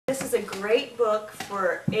great book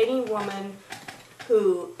for any woman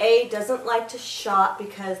who, A, doesn't like to shop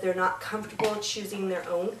because they're not comfortable choosing their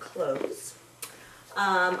own clothes.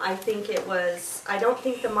 I don't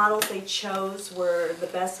think the models they chose were the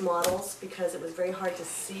best models because it was very hard to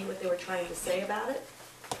see what they were trying to say about it.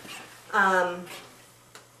 I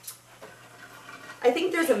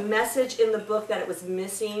think there's a message in the book that it was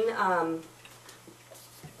missing.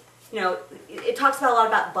 You know, it talks about a lot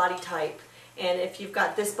about body type, and if you've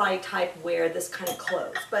got this body type, wear this kind of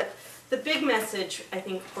clothes. But the big message, I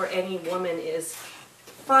think, for any woman is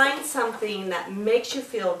find something that makes you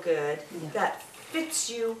feel good, that fits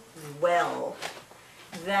you well,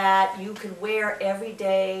 that you could wear every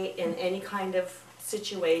day in any kind of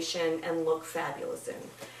situation and look fabulous in.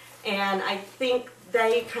 And I think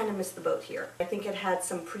they kind of missed the boat here. I think it had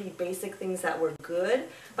some pretty basic things that were good,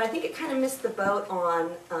 but I think it kind of missed the boat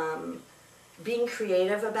on being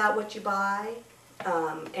creative about what you buy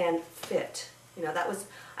and fit. You know, that was,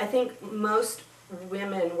 I think most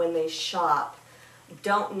women when they shop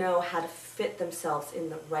don't know how to fit themselves in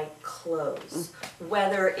the right clothes.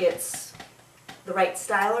 Whether it's the right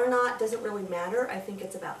style or not doesn't really matter. I think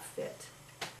it's about fit.